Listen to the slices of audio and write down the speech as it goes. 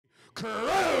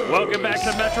Welcome back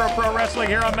to Metro Pro Wrestling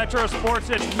here on Metro Sports.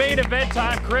 It's main event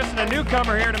time. Chris and a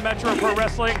newcomer here to Metro Pro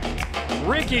Wrestling,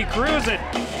 Ricky Cruz.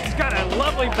 He's got a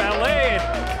lovely ballet.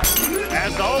 And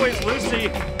as always, Lucy,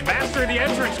 master of the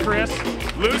entrance, Chris.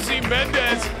 Lucy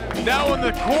Mendez now in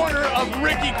the corner of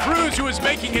Ricky Cruz, who is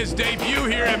making his debut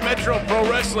here at Metro Pro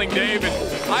Wrestling, Dave.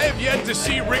 And I have yet to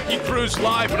see Ricky Cruz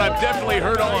live, but I've definitely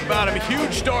heard all about him. A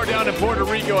huge star down in Puerto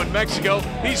Rico and Mexico.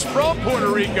 He's from Puerto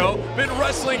Rico, been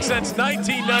wrestling since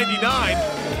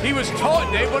 1999. He was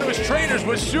taught, Dave, one of his trainers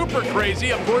was super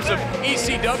crazy, of course, of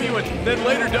ECW and then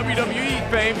later WWE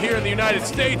fame here in the United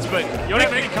States. But you don't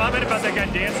have any comment about that guy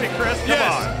dancing, Chris? Come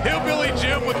on. Hillbilly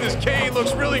Jim with his cane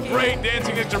looks really great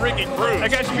dancing next to Ricky Cruz.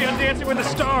 That guy should be on Dancing with the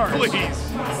Stars. Please.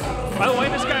 By the way,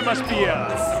 this guy must be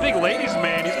a big ladies'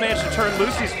 man. He's managed to turn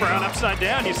Lucy's frown upside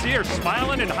down. You see her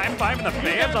smiling and high-fiving the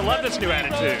fans. I love this new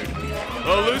attitude.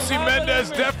 Well, Lucy Mendez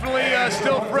definitely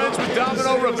still friends with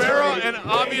Domino Rivera and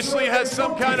obviously has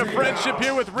some kind of friendship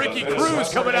here with Ricky Cruz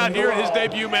coming out here in his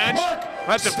debut match.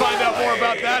 We'll have to find out more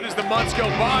about that as the months go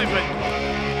by,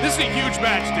 but this is a huge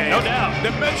match, Dave. No doubt. The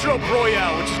Metro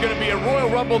Proyale, which is going to be a Royal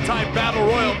Rumble-type battle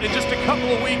royal in just a couple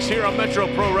of weeks here on Metro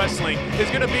Pro Wrestling, is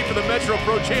going to be for the Metro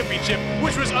Pro Championship,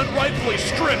 which was unrightfully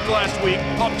stripped last week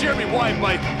off Jeremy Wyatt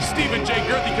by Stephen J.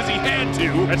 Girthy because he had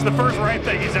to. That's the first right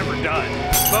thing he's ever done.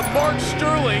 But Mark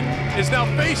Sterling is now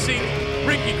facing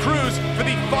Ricky Cruz for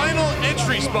the final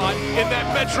entry spot in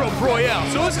that Metro Proyale.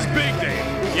 So this is big, Dave.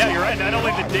 Yeah, you're right. Not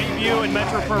only the debut in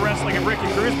Metro Pro Wrestling of Ricky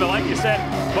Cruz, but like you said,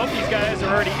 both these guys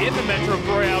are already in the Metro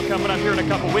Proyale coming up here in a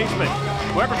couple weeks. But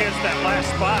whoever gets that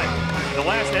last spot, the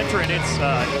last entrant,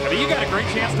 I mean, you got a great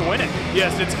chance to win it.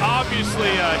 Yes, it's obviously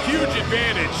a huge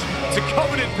advantage. It's a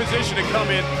coveted position to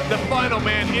come in, the final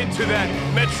man into that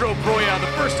Metro Proyale,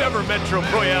 the first ever Metro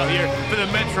Proyale here for the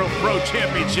Metro Pro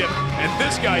Championship. And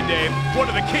this guy, Dave,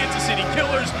 one of the Kansas City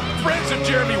Killers, friends of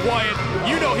Jeremy Wyatt,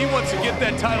 you know he wants to get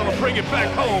that title and bring it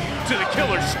back home to the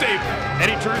Killer stable.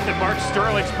 Any truth that Mark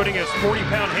Sterling's putting his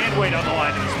 40-pound hand weight on the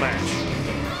line in this match?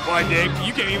 Why, Dave,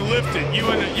 you can't even lift it.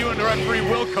 You and the referee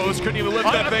Wilco's couldn't even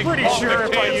lift that thing. I'm pretty sure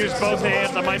if I use both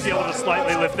hands, I might be able to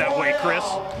slightly lift that weight, Chris.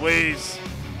 Please.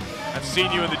 I've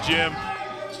seen you in the gym.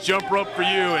 It's jump rope for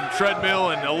you and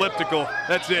treadmill and elliptical.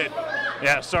 That's it.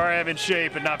 Yeah, sorry I'm in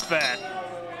shape and not fat.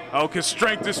 Oh, because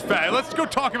strength is fat. Let's go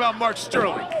talk about Mark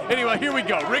Sterling. Anyway, here we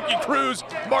go. Ricky Cruz,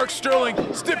 Mark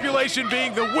Sterling, stipulation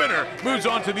being the winner, moves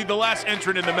on to be the last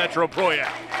entrant in the Metro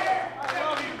Proyale.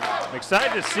 I'm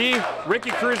excited to see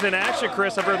Ricky Cruz in action,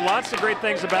 Chris. I've heard lots of great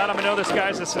things about him. I know this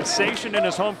guy's a sensation in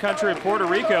his home country of Puerto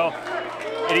Rico.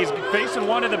 And he's facing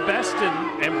one of the best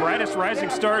and brightest rising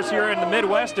stars here in the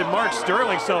Midwest in Mark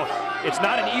Sterling. So it's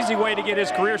not an easy way to get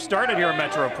his career started here in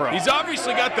Metro Pro. He's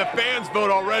obviously got the fans vote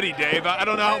already, Dave. I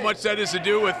don't know how much that is to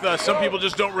do with some people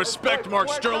just don't respect Mark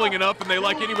Sterling enough and they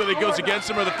like anybody that goes against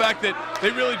him, or the fact that they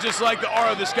really just like the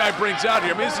aura this guy brings out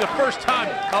here. I mean, this is the first time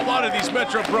a lot of these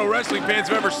Metro Pro Wrestling fans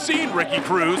have ever seen Ricky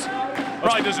Cruz.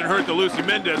 Probably doesn't hurt the Lucy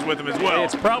Mendez with him as well.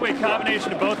 It's probably a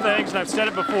combination of both things, and I've said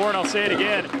it before and I'll say it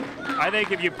again. I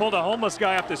think if you pulled a homeless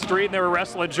guy off the street and they were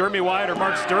wrestling Jeremy Wyatt or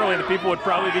Mark Sterling, the people would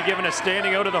probably be giving a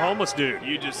standing O to the homeless dude.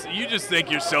 You just think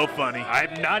you're so funny.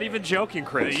 I'm not even joking,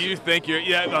 Chris. You think you're,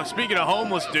 yeah, speaking of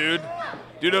homeless dude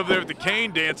over there with the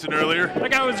cane dancing earlier.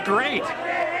 That guy was great.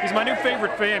 He's my new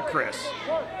favorite fan, Chris.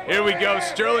 Here we go,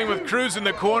 Sterling with Cruz in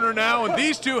the corner now, and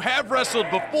these two have wrestled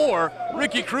before.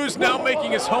 Ricky Cruz now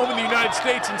making his home in the United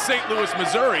States in St. Louis,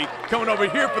 Missouri, coming over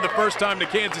here for the first time to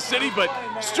Kansas City, but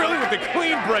Sterling with a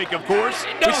clean break, of course.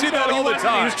 We see that all the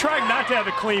time. He was trying not to have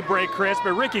a clean break, Chris,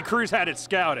 but Ricky Cruz had it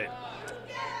scouted.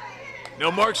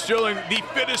 No, Mark Sterling, the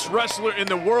fittest wrestler in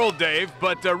the world, Dave,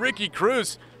 but Ricky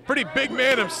Cruz, pretty big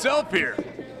man himself here.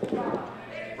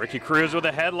 Ricky Cruz with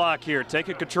a headlock here,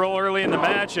 taking control early in the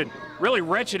match and really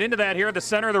wrenching into that here at the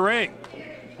center of the ring.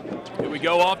 Here we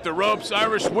go off the ropes,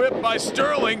 Irish whip by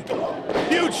Sterling.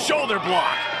 Huge shoulder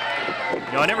block.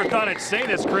 You know, I never thought I'd say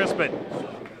this, Chris, but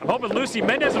I'm hoping Lucy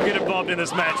Mendez will get involved in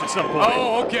this match at some point.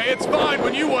 Oh, okay, it's fine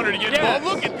when you want her to get involved.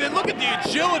 Look at the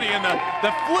agility and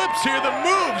the flips here, the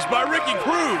moves by Ricky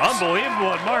Cruz.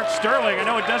 Unbelievable. And Mark Sterling, I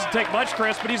know it doesn't take much,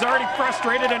 Chris, but he's already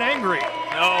frustrated and angry.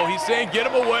 No, he's saying get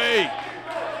him away.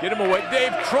 Get him away.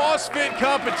 Dave, CrossFit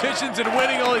competitions and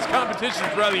winning all these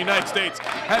competitions throughout the United States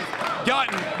have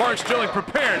gotten Mark Sterling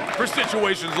prepared for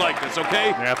situations like this, okay?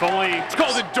 Yeah, if only... It's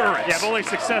called endurance. Yeah, if only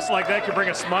success like that could bring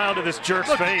a smile to this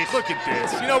jerk's face. Look at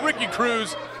this. You know, Ricky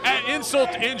Cruz, at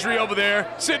insult to injury over there,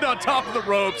 sitting on top of the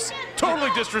ropes,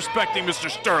 totally disrespecting Mr.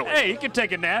 Sterling. Hey, he can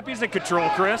take a nap. He's in control,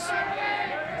 Chris.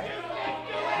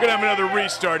 We're going to have another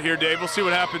restart here, Dave. We'll see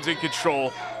what happens in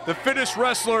control. The fittest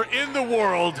wrestler in the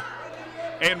world,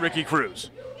 and Ricky Cruz.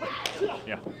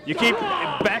 Yeah, you keep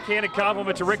backhanded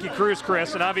compliment to Ricky Cruz,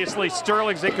 Chris, and obviously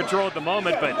Sterling's in control at the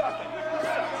moment,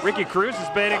 but Ricky Cruz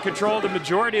has been in control of the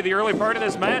majority of the early part of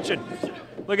this match, and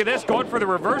look at this, going for the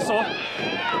reversal.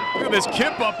 Look at this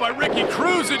kip up by Ricky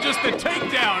Cruz and just the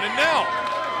takedown, and now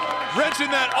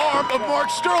wrenching that arm of Mark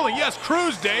Sterling. Yes,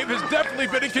 Cruz, Dave, has definitely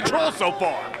been in control so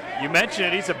far. You mentioned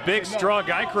it, he's a big, strong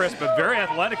guy, Chris, but very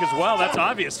athletic as well. That's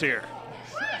obvious here.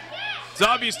 It's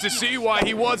obvious to see why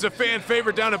he was a fan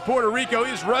favorite down in Puerto Rico.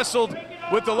 He's wrestled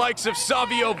with the likes of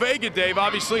Savio Vega, Dave,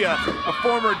 obviously a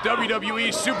former WWE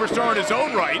superstar in his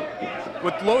own right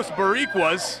with Los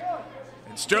Boricuas.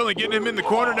 And Sterling getting him in the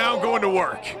corner now and going to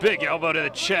work. Big elbow to the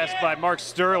chest by Mark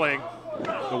Sterling,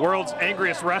 the world's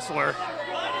angriest wrestler.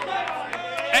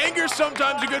 Anger's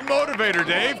sometimes a good motivator,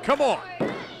 Dave. Come on.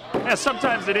 Yeah,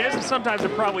 sometimes it is, and sometimes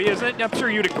it probably isn't. I'm sure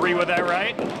you'd agree with that,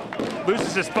 right?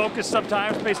 Loses his focus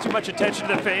sometimes, pays too much attention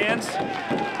to the fans.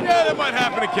 Yeah, that might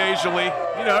happen occasionally.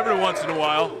 You know, every once in a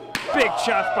while. Big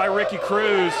chop by Ricky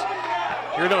Cruz.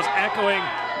 Hear those echoing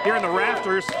here in the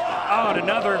rafters. Oh, and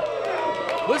another.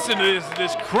 Listen to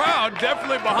this crowd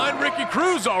definitely behind Ricky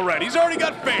Cruz already. He's already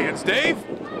got fans, Dave.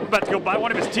 I'm about to go buy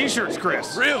one of his t-shirts,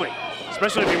 Chris. Really?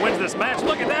 Especially if he wins this match.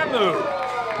 Look at that move.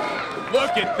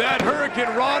 Look at that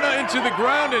Hurricane Rana into the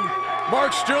ground and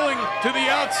Mark Sterling to the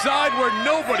outside where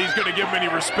nobody's going to give him any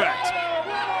respect.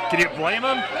 Can you blame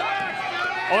him?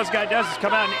 All this guy does is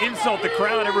come out and insult the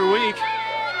crowd every week.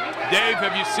 Dave,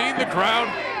 have you seen the crowd?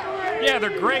 Yeah,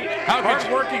 they're great.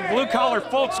 Hard-working, blue-collar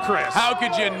folks, Chris. How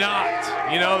could you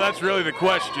not? You know, that's really the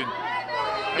question.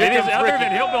 It is other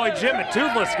than Hillbilly Jim and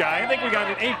Toothless Guy. I think we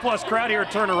got an A+ crowd here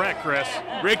at Turner Rec, Chris.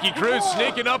 Ricky Cruz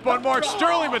sneaking up on Mark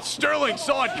Sterling, but Sterling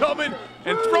saw it coming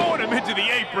and throwing him into the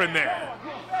apron there.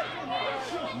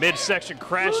 Midsection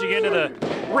crashing into the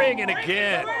ring, and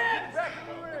again.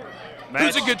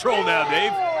 Who's in control now,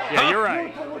 Dave? Yeah, you're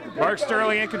right. Mark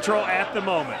Sterling in control at the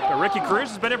moment. But Ricky Cruz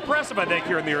has been impressive, I think,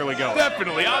 here in the early going.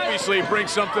 Definitely. Obviously, he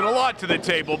brings something a lot to the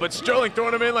table, but Sterling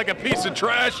throwing him in like a piece of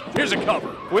trash. Here's a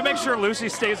cover. We make sure Lucy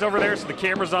stays over there so the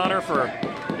camera's on her for...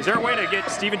 Is there a way to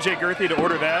get Stephen J. Girthy to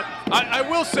order that? I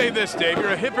will say this, Dave.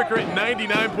 You're a hypocrite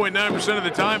 99.9% of the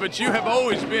time, but you have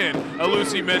always been a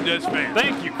Lucy Mendez fan.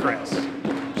 Thank you, Chris.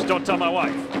 Just don't tell my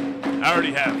wife. I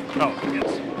already have. Oh,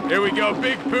 yes. Here we go.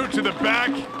 Big boot to the back.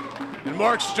 And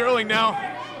Mark Sterling now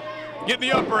getting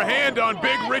the upper hand on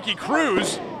big Ricky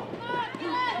Cruz.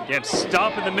 Again,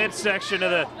 stomping the midsection of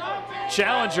the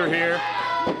challenger here.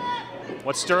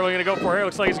 What's Sterling going to go for here?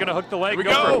 Looks like he's going to hook the leg,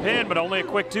 go for a pin, but only a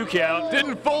quick 2 count.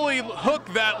 Didn't fully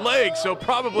hook that leg, so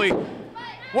probably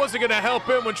wasn't going to help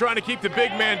him when trying to keep the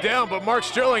big man down, but Mark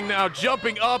Sterling now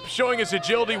jumping up, showing his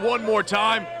agility one more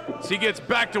time as he gets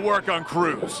back to work on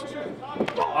Cruz.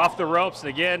 Off the ropes, and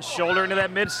again, shoulder into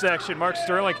that midsection. Mark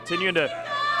Sterling continuing to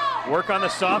work on the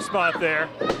soft spot there.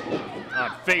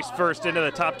 Face first into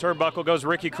the top turnbuckle goes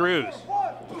Ricky Cruz.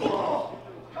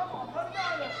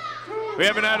 We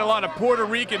haven't had a lot of Puerto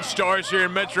Rican stars here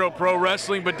in Metro Pro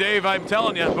Wrestling, but Dave, I'm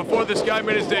telling you, before this guy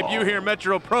made his debut here in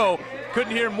Metro Pro,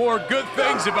 couldn't hear more good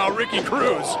things about Ricky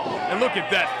Cruz. And look at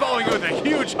that, falling with a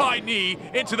huge high knee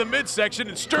into the midsection,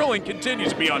 and Sterling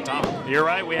continues to be on top. You're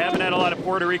right, we haven't had a lot of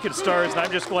Puerto Rican stars, and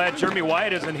I'm just glad Jeremy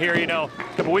Wyatt isn't here. You know,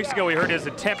 a couple weeks ago we heard his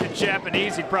attempt at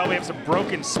Japanese. He'd probably have some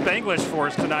broken Spanglish for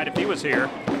us tonight if he was here.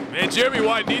 Man, Jeremy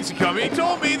Wyatt needs to come. He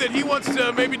told me that he wants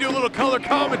to maybe do a little color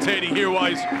commentating here while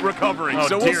he's recovering,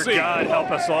 so we'll see. Dear God, help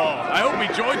us all. I hope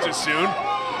he joins us soon.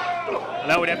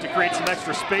 Now we'd have to create some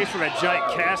extra space for that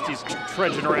giant cast he's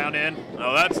trudging around in.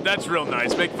 Oh, that's real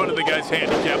nice. Make fun of the guy's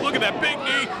handicap. Look at that big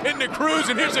knee into Cruz,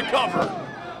 and here's a cover.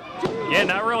 Yeah,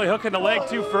 not really hooking the leg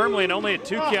too firmly, and only a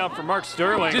 2 count for Mark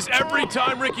Sterling. Just every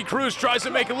time Ricky Cruz tries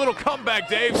to make a little comeback,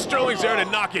 Dave, Sterling's there to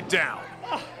knock it down.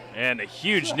 And a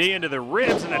huge knee into the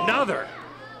ribs, and another.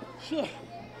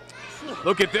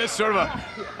 Look at this, sort of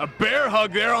a bear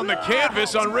hug there on the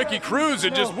canvas on Ricky Cruz,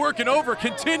 and just working over,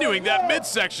 continuing that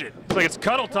midsection. Looks like it's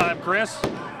cuddle time, Chris.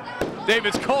 Dave,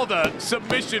 it's called a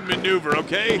submission maneuver,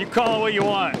 okay? You call it what you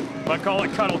want, but I call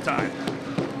it cuddle time.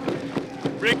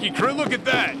 Ricky Cruz, look at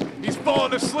that. He's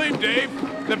falling asleep, Dave.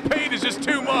 The pain is just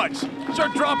too much.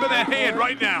 Start dropping that hand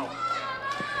right now.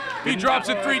 He drops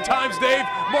it 3 times, Dave.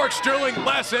 Mark Sterling,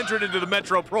 last entered into the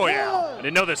Metro Proyale. I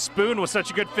didn't know the spoon was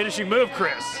such a good finishing move,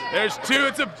 Chris. There's 2.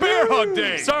 It's a bear hug,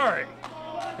 Dave. Sorry.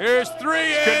 Here's 3,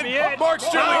 and Mark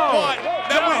Sterling fought.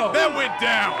 That went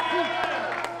down.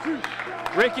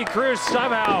 Ricky Cruz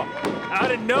somehow,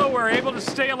 out of nowhere, able to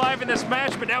stay alive in this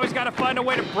match, but now he's got to find a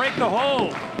way to break the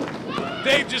hold.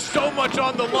 Dave, just so much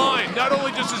on the line. Not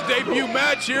only just his debut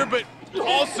match here, but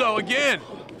also, again,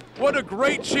 What a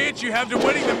great chance you have to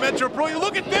winning the Metro Proyale.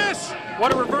 Look at this!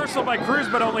 What a reversal by Cruz,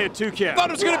 but only a 2 count.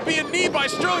 Thought it was going to be a knee by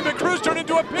Sterling, but Cruz turned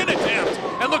into a pin attempt.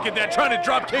 And look at that, trying to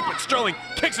drop kick, but Sterling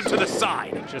kicks him to the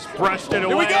side. Just brushed it away.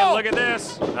 Here we go. Look at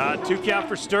this. 2 count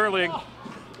for Sterling.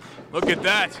 Look at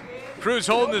that. Cruz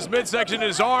holding his midsection in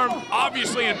his arm,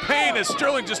 obviously in pain as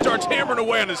Sterling just starts hammering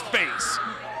away on his face.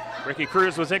 Ricky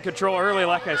Cruz was in control early,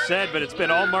 like I said, but it's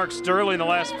been all Mark Sterling the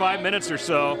last 5 minutes or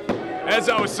so. As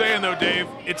I was saying, though, Dave,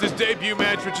 it's his debut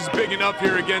match, which is big enough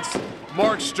here against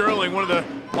Mark Sterling, one of the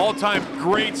all-time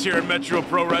greats here in Metro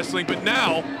Pro Wrestling. But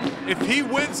now, if he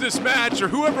wins this match, or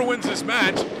whoever wins this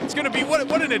match, it's going to be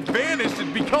what an advantage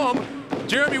to become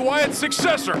Jeremy Wyatt's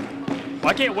successor. Well,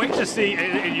 I can't wait to see,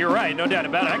 and you're right, no doubt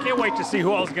about it. I can't wait to see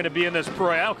who else is going to be in this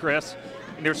Proyale, Chris.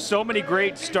 And there's so many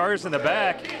great stars in the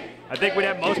back. I think we'd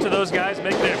have most of those guys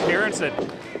make their appearance.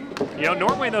 And, you know,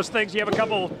 normally in those things you have a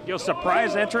couple, you know,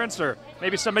 surprise entrants or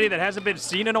maybe somebody that hasn't been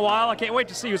seen in a while. I can't wait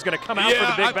to see who's going to come out for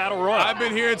the big battle royal. I've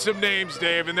been hearing some names,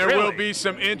 Dave, and there will be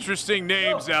some interesting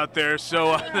names out there.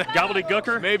 So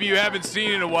Gobbledygooker? Maybe you haven't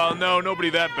seen in a while. No, nobody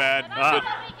that bad. But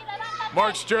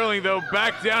Mark Sterling, though,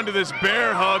 back down to this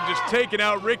bear hug, just taking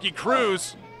out Ricky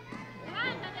Cruz.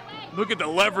 Look at the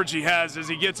leverage he has as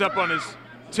he gets up on his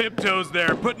tiptoes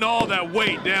there, putting all that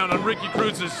weight down on Ricky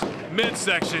Cruz's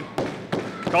midsection.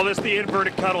 Call this the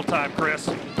inverted cuddle time, Chris.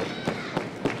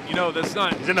 You know, that's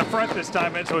not... He's in the front this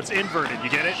time, so it's inverted. You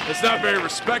get it? That's not very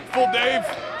respectful, Dave.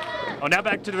 Oh, now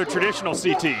back to the traditional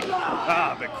CT.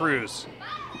 But Cruz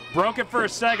broke it for a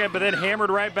second, but then hammered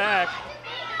right back.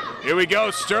 Here we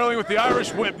go, Sterling with the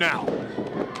Irish whip now.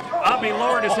 He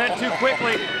lowered his head too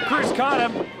quickly. Cruz caught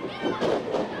him.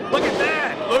 Look at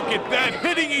that. Look at that,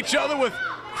 hitting each other with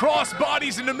cross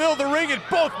bodies in the middle of the ring and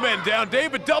both men down.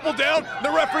 David, double down. The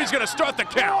referee's going to start the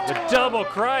count. The double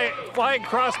flying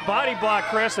cross body block,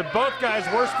 Chris, and both guys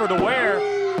worse for the wear.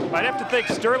 I'd have to think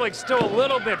Sterling's still a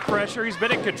little bit fresher. He's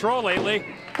been in control lately.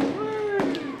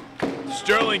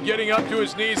 Sterling getting up to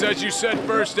his knees, as you said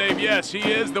first, Dave. Yes,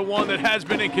 he is the one that has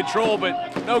been in control,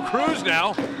 but no Cruz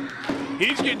now.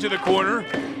 He's getting to the corner.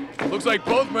 Looks like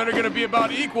both men are going to be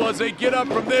about equal as they get up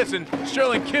from this, and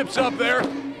Sterling kips up there.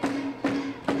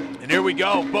 And here we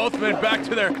go, both men back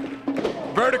to their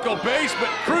vertical base, but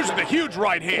Cruz with a huge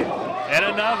right hand. And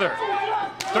another.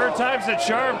 Third time's the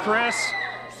charm, Chris.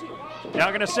 Now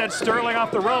going to send Sterling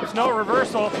off the ropes, no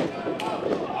reversal.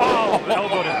 Oh,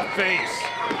 elbow to the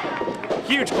face.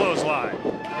 Huge clothesline.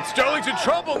 And Sterling's in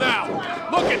trouble now.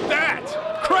 Look at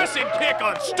that. Crescent kick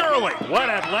on Sterling. What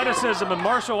athleticism and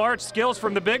martial arts skills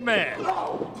from the big man.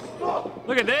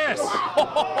 Look at this.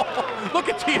 Look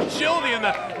at the agility and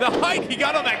the height he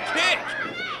got on that kick.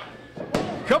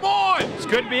 Come on. This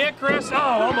could be it, Chris. Oh,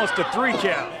 almost a 3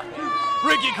 count.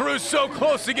 Ricky Cruz so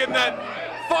close to getting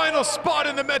that final spot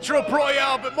in the Metro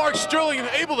Proyale, but Mark Sterling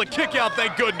able to kick out,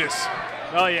 thank goodness.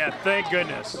 Oh yeah, thank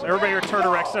goodness. Everybody here at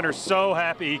Turner Rec Center so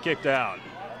happy he kicked out.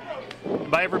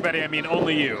 By everybody, I mean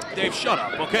only you. Dave, shut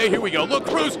up, okay? Here we go. Look,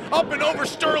 Cruz up and over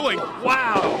Sterling.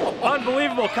 Wow,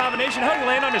 unbelievable combination. How did he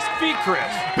land on his feet,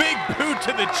 Chris? Big boot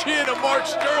to the chin of Mark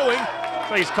Sterling.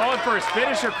 So he's calling for his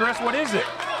finisher, Chris. What is it?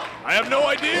 I have no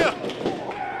idea.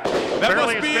 That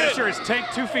Apparently must be his finisher is take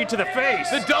 2 feet to the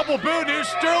face. The double boot. Here's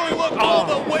Sterling. Look, all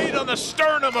the weight on the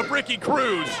sternum of Ricky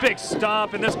Cruz. Big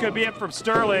stomp, and this could be it from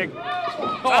Sterling.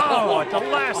 Oh, at the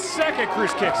last second,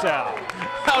 Cruz kicks out.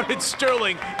 How did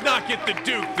Sterling not get the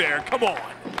Duke there? Come on.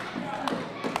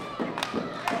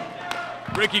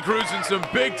 Ricky Cruz in some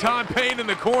big-time pain in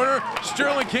the corner.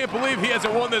 Sterling can't believe he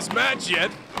hasn't won this match yet.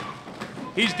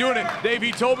 He's doing it. Dave,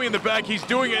 he told me in the back he's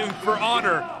doing it for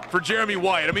honor for Jeremy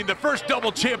Wyatt. I mean, the first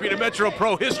double champion in Metro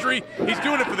Pro history. He's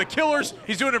doing it for the Killers.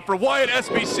 He's doing it for Wyatt,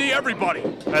 SBC, everybody.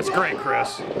 That's great,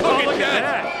 Chris. Look at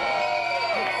that.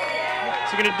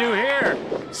 What's he going to do here?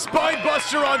 Spine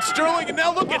buster on Sterling, and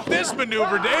now look at this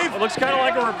maneuver, Dave. It looks kind of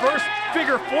like a reverse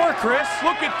figure 4, Chris.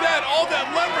 Look at that, all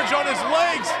that leverage on his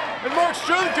legs. And Mark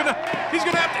Sterling's he's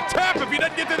gonna have to tap if he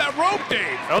doesn't get to that rope,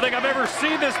 Dave. I don't think I've ever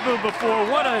seen this move before.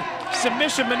 What a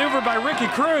submission maneuver by Ricky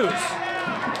Cruz.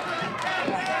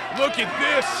 Look at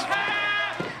this.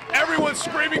 Everyone's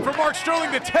screaming for Mark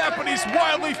Sterling to tap, and he's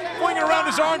wildly flinging around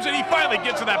his arms, and he finally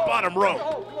gets to that bottom rope.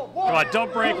 Come on,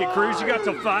 don't break it, Cruz. You got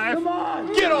till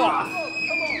 5. Get off.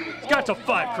 He's got till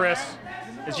 5, Chris.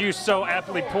 As you so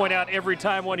aptly point out every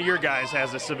time one of your guys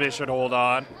has a submission hold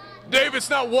on. Dave, it's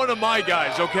not one of my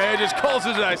guys, okay? I just calls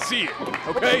it as I see it,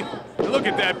 okay? And look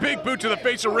at that big boot to the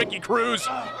face of Ricky Cruz.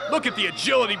 Look at the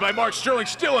agility by Mark Sterling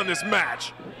still in this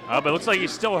match. But it looks like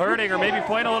he's still hurting or maybe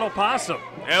playing a little possum.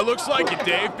 Yeah, it looks like it,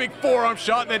 Dave. Big forearm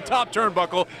shot and then top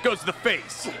turnbuckle goes to the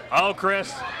face. Oh,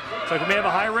 Chris. Looks like we may have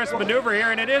a high-risk maneuver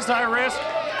here, and it is high risk.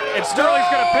 And Sterling's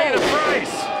going to pay the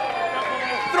price.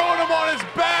 Throwing him on his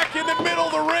back in the middle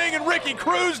of the ring, and Ricky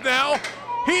Cruz now,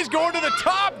 he's going to the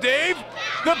top, Dave.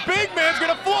 The big man's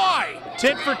going to fly.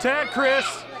 Tit for tat, Chris.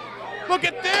 Look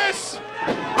at this.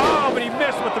 Oh, but he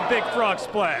missed with the big frog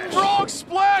splash. Frog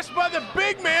splash by the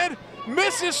big man.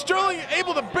 Misses. Sterling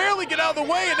able to barely get out of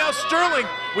the way, and now Sterling,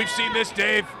 we've seen this,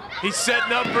 Dave. He's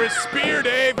setting up for his spear,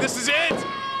 Dave. This is it.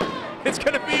 It's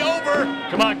going to be over.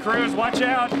 Come on, Cruz, watch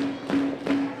out.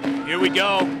 Here we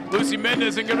go. Lucy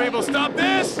Mendez isn't going to be able to stop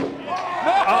this. No!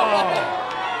 Oh.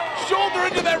 Shoulder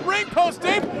into that ring post,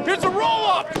 Dave. Here's a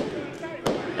roll-up.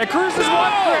 And Cruz has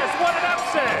won, Chris. What an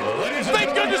upset.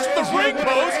 Thank goodness for the ring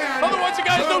post. Otherwise, the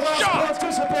guy has no shot.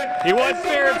 He won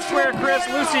fair and square, Chris.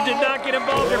 Lucy did not get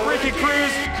involved, and Ricky Cruz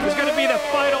is going to be the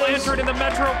final entrant in the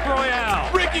Metro Proyale.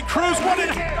 Ricky Cruz, what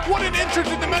an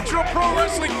entrance in the Metro Pro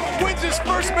Wrestling. Wins his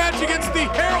first match against the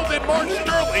heralded Mark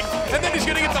Sterling, and then he's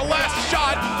going to get the last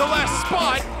shot, the last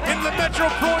spot in the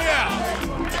Metro Proyale.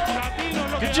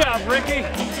 Good job, Ricky.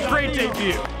 Great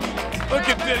debut. Look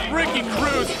at this, Ricky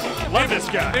Cruz. Love this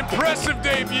guy. Impressive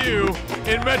debut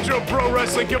in Metro Pro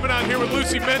Wrestling, coming out here with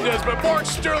Lucy Mendez, but Mark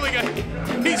Sterling,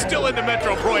 he's still in the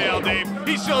Metro Proyale, Dave.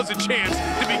 He still has a chance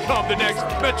to become the next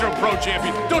Metro Pro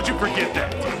champion. Don't you forget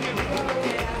that.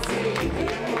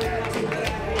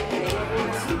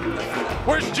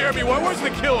 Where's Jeremy? Where's the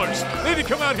Killers? They need to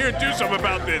come out here and do something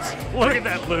about this. Look at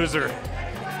that loser.